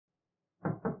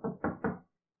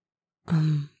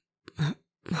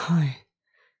Hi.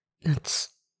 It's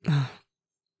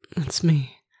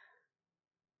me.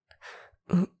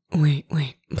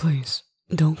 Wait, please.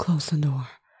 Don't close the door.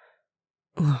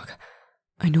 Look,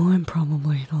 I know I'm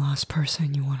probably the last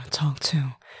person you want to talk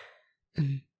to,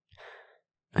 and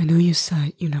I know you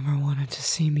said you never wanted to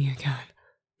see me again,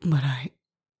 but I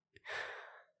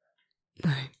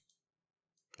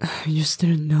just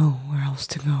didn't know where else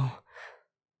to go.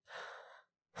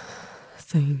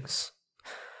 Things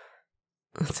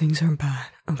are bad,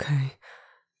 okay?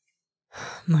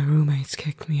 My roommates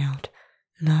kicked me out,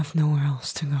 and I have nowhere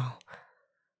else to go.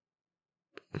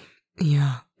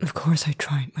 Yeah, of course I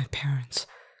tried my parents,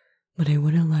 but they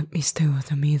wouldn't let me stay with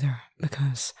them either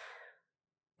because,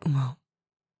 well,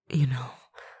 you know.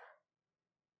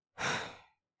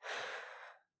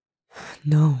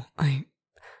 No, I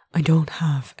don't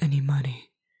have any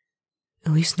money.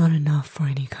 At least not enough for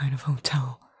any kind of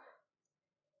hotel.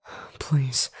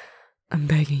 Please, I'm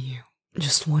begging you,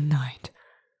 just one night.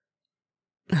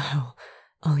 Hell,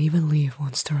 I'll even leave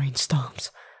once the rain stops.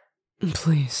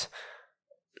 Please.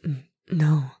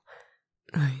 No,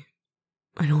 I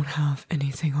don't have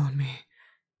anything on me.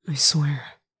 I swear.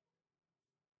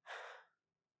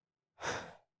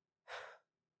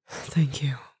 Thank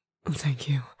you.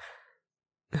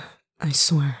 I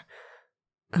swear,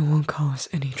 I won't cause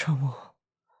any trouble.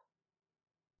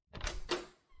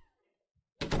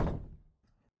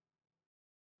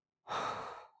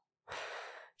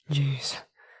 Jeez,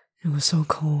 it was so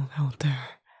cold out there.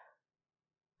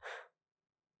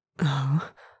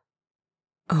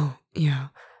 Oh, yeah,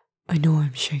 I know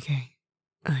I'm shaking.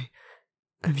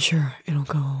 I'm sure it'll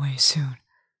go away soon.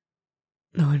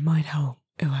 Though it might help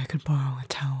if I could borrow a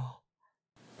towel.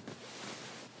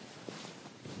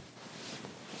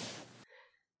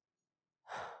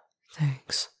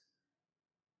 Thanks.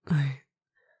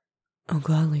 I'll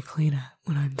gladly clean it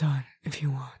when I'm done if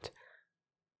you want.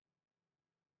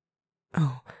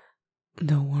 Oh,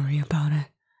 don't worry about it.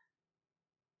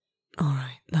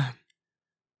 Alright then.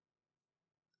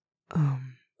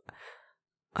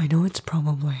 I know it's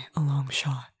probably a long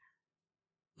shot,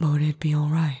 but would it be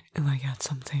alright if I get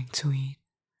something to eat?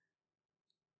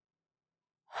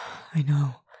 I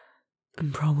know,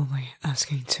 I'm probably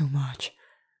asking too much,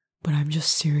 but I'm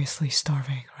just seriously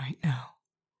starving right now.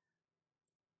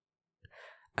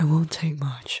 I won't take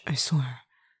much, I swear.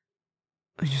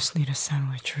 I just need a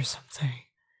sandwich or something.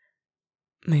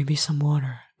 Maybe some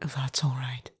water, if that's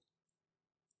alright.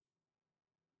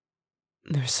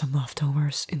 There's some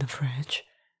leftovers in the fridge.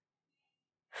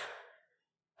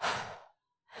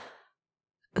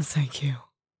 Thank you.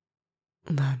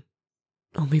 Then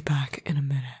I'll be back in a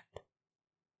minute.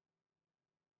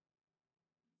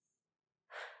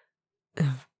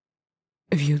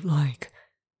 If you'd like,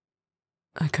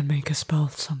 I could make us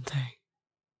both something.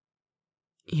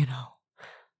 You know,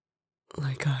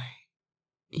 like I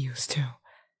used to.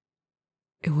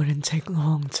 It wouldn't take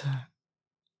long to...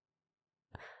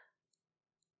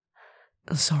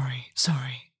 Sorry,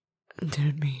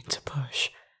 didn't mean to push.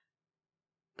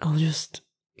 I'll just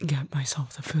get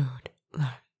myself the food, then.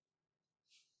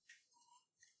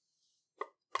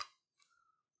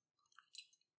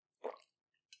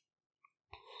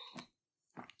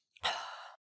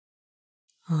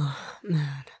 Oh,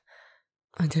 man.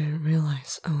 I didn't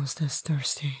realize I was this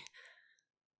thirsty.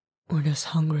 Or this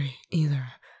hungry, either.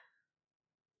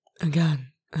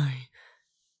 Again, I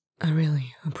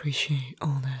really appreciate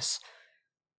all this.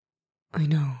 I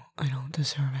know I don't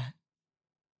deserve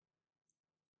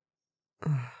it.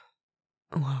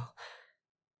 Well,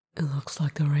 it looks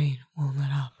like the rain won't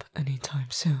let up anytime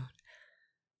soon.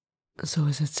 So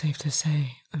is it safe to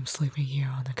say I'm sleeping here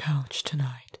on the couch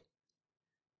tonight?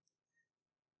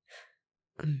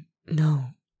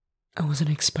 No, I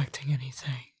wasn't expecting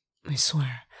anything, I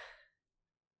swear.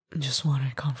 Just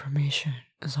wanted confirmation,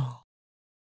 is all.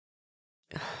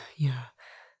 Yeah,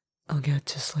 I'll get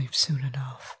to sleep soon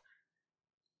enough.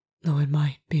 Though it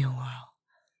might be a while.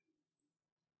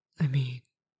 I mean,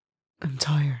 I'm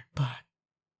tired, but...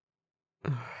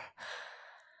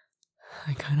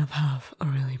 I kind of have a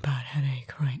really bad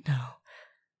headache right now.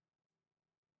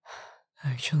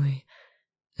 Actually,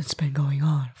 it's been going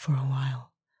on for a while.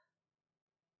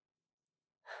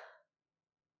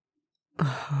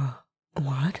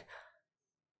 What?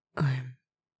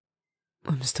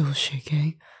 I'm still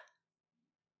shaking.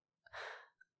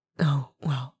 Oh,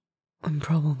 well, I'm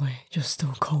probably just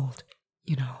still cold,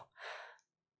 you know.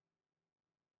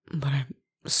 But I'm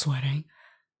sweating.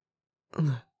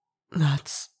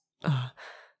 That's,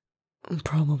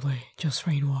 probably just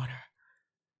rainwater.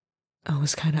 I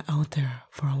was kinda out there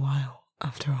for a while,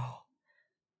 after all.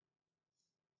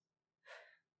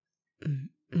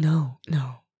 No,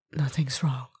 nothing's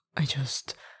wrong. I'm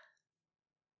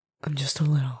just a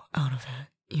little out of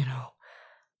it, you know.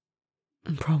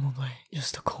 Probably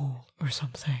just a cold or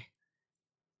something.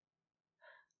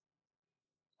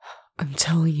 I'm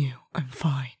telling you, I'm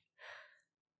fine.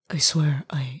 I swear,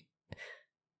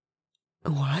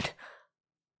 What?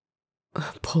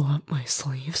 Pull up my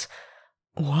sleeves?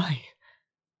 Why?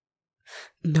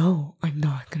 No, I'm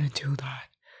not gonna do that.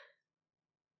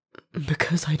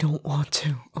 Because I don't want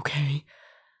to, okay?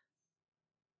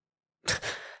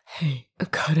 Hey,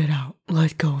 cut it out.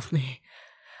 Let go of me.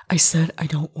 I said I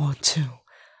don't want to.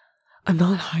 I'm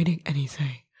not hiding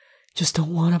anything. Just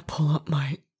don't want to pull up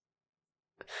my...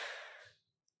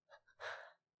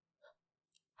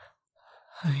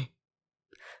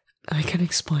 I can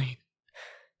explain.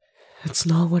 It's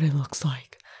not what it looks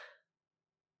like.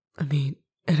 I mean,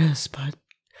 it is, but...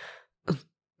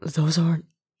 those aren't...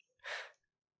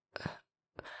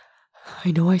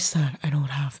 I know I said I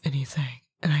don't have anything,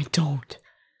 and I don't.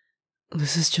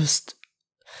 This is just...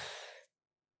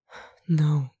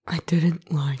 No, I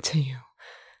didn't lie to you.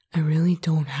 I really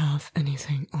don't have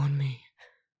anything on me.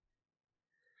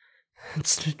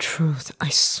 It's the truth, I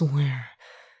swear.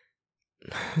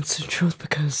 It's the truth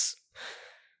because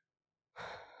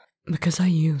I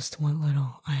used what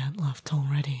little I had left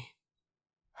already.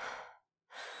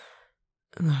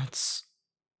 That's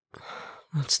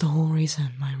the whole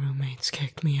reason my roommates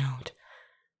kicked me out.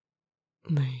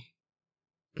 They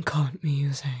caught me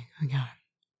using again.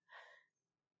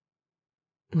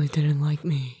 They didn't like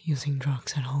me using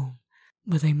drugs at home,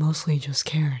 but they mostly just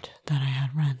cared that I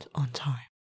had rent on time.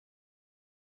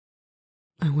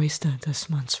 I wasted this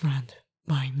month's rent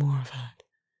buying more of it.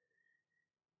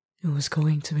 It was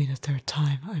going to be the third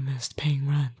time I missed paying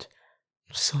rent,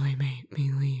 so they made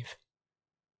me leave.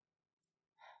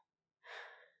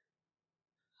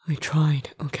 I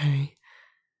tried, okay?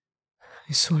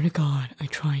 I swear to God, I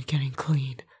tried getting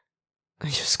clean. I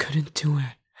just couldn't do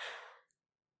it.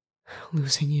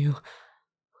 Losing you,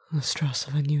 the stress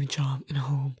of a new job and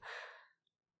home.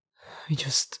 I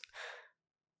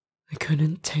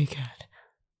couldn't take it.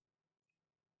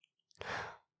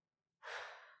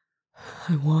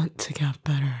 I want to get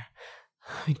better.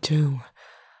 I do.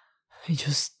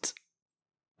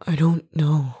 I don't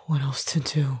know what else to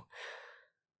do.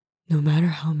 No matter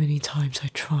how many times I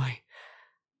try,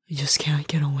 I just can't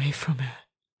get away from it.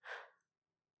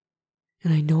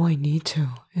 And I know I need to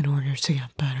in order to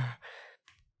get better,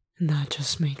 and that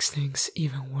just makes things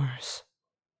even worse.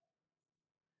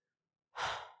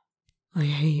 I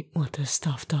hate what this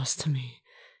stuff does to me,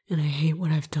 and I hate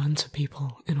what I've done to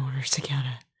people in order to get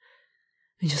it.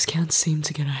 I just can't seem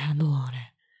to get a handle on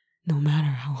it, no matter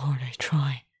how hard I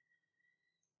try.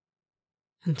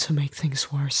 And to make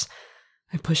things worse,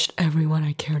 I pushed everyone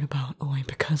I cared about away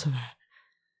because of it.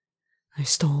 I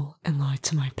stole and lied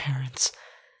to my parents.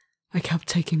 I kept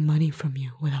taking money from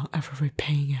you without ever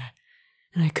repaying it,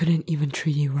 and I couldn't even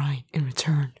treat you right in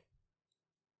return.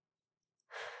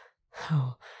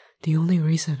 Hell, the only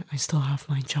reason I still have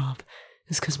my job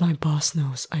is because my boss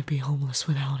knows I'd be homeless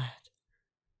without it.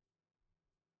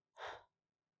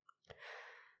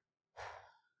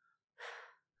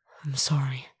 I'm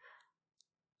sorry.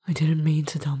 I didn't mean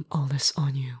to dump all this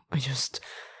on you. I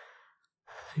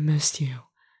missed you.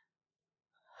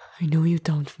 I know you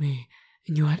dumped me,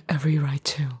 and you had every right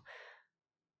to.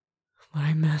 But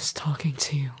I miss talking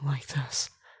to you like this.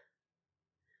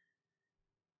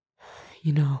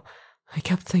 You know, I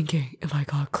kept thinking if I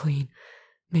got clean,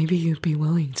 maybe you'd be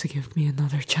willing to give me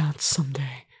another chance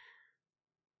someday.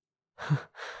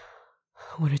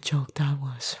 What a joke that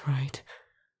was, right?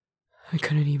 I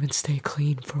couldn't even stay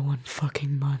clean for one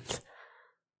fucking month.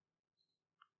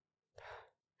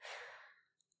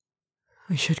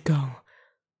 I should go.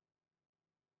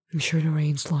 I'm sure the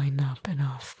rain's lined up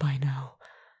enough by now.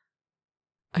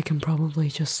 I can probably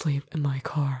just sleep in my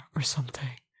car or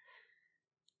something.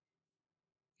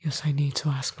 Guess I need to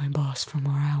ask my boss for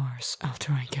more hours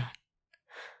after I get.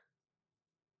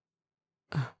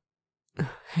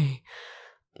 Hey,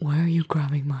 why are you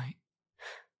grabbing my...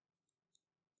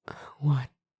 What?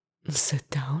 Sit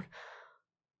down?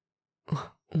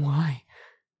 Why?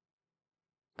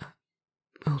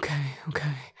 Okay.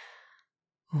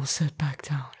 I'll sit back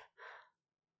down.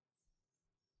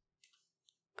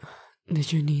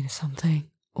 Did you need something,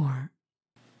 or...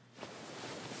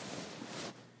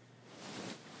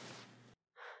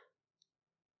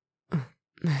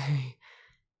 Hey,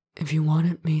 if you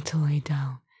wanted me to lay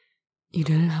down, you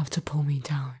didn't have to pull me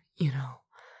down, you know.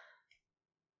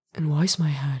 And why's my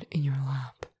head in your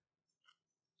lap?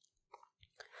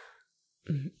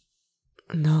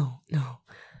 No.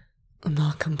 I'm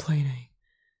not complaining.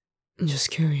 I'm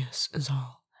just curious, is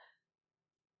all.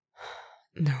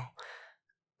 No,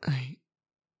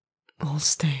 I'll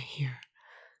stay here.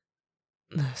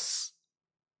 This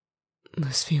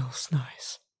feels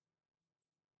nice.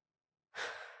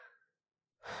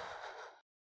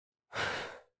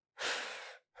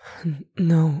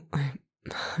 No, I'm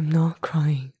not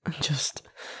crying. I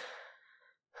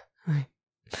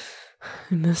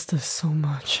miss this so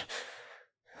much.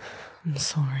 I'm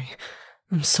sorry.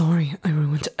 I'm sorry I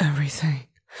ruined everything.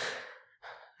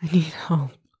 I need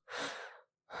help.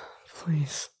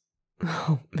 Please,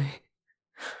 help me.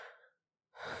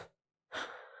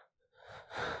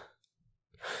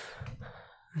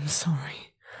 I'm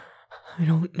sorry. I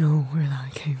don't know where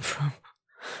that came from.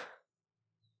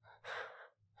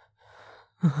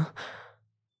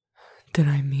 Did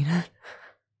I mean it?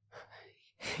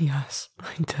 Yes,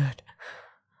 I did.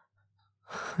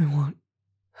 I want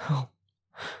help.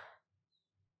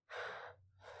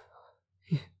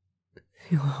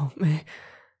 You'll help me?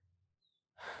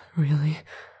 Really?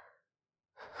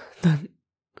 Then,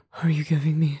 are you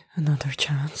giving me another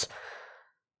chance?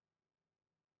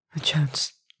 A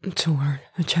chance to learn,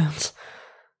 a chance?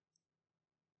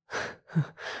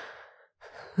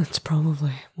 That's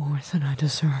probably more than I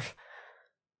deserve.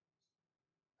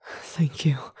 Thank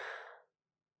you.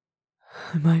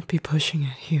 I might be pushing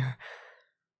it here,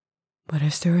 but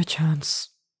is there a chance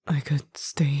I could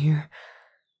stay here?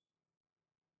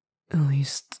 At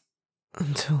least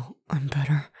until I'm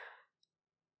better.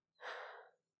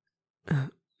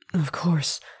 Of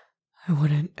course, I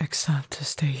wouldn't accept to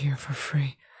stay here for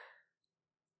free.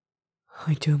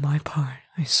 I do my part,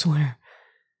 I swear.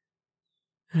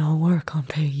 And I'll work on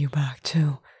paying you back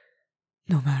too,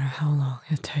 no matter how long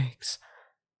it takes.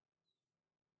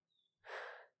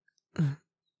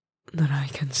 That I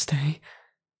can stay?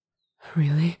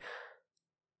 Really?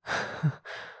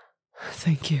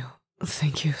 Thank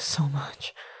you so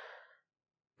much.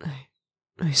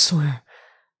 I swear,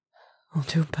 I'll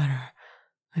do better,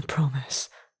 I promise.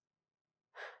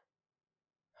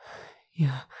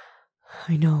 Yeah,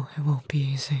 I know it won't be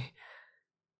easy,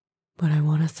 but I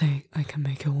want to think I can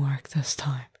make it work this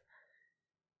time.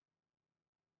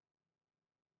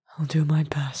 I'll do my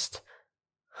best,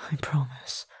 I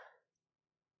promise.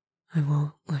 I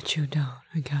won't let you down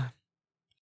again.